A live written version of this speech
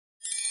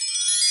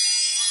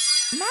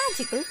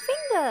Magical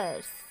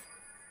fingers.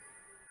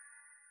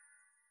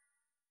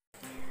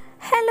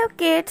 Hello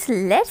kids,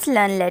 let's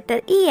learn letter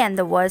E and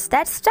the words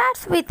that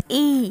starts with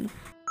E.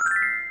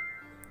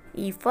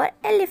 E for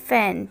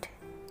elephant,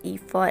 E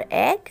for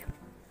egg,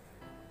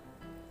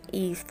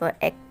 E is for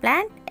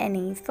eggplant and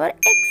E is for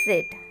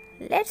exit.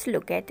 Let's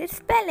look at its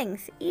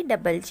spellings.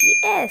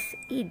 E-double-G-S,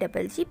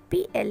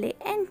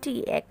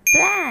 E-double-G-P-L-A-N-T,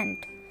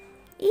 eggplant.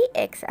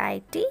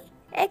 E-X-I-T,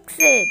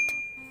 exit.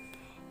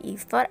 E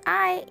is for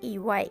I,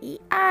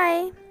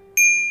 E-Y-E-I.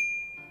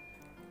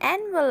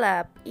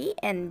 Envelope,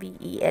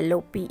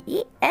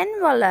 E-N-V-E-L-O-P-E,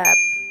 envelope.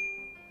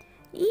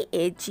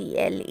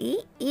 E-A-G-L-E,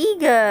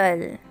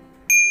 eagle.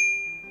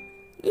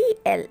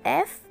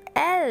 E-L-F,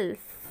 elf.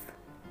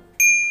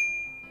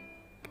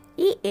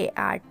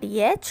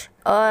 E-A-R-T-H,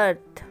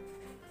 earth.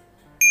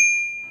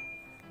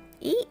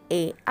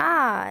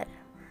 E-A-R,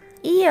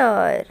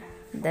 ear.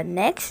 The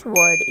next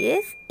word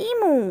is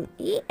emu,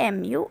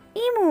 E-M-U,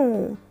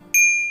 emu.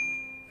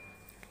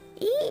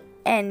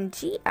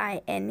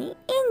 E-N-G-I-N-E,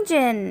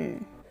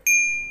 engine.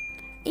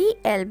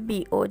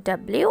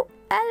 E-L-B-O-W,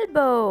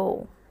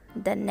 elbow.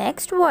 The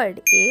next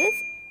word is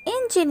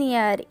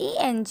engineer,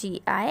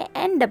 E-N-G-I-N-E-E-R,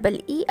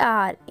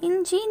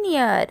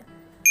 engineer.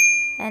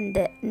 And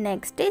the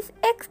next is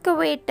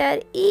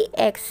excavator,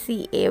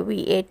 E-X-C-A-V-A-T-O-R.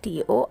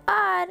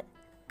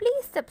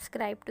 Please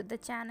subscribe to the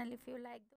channel if you like.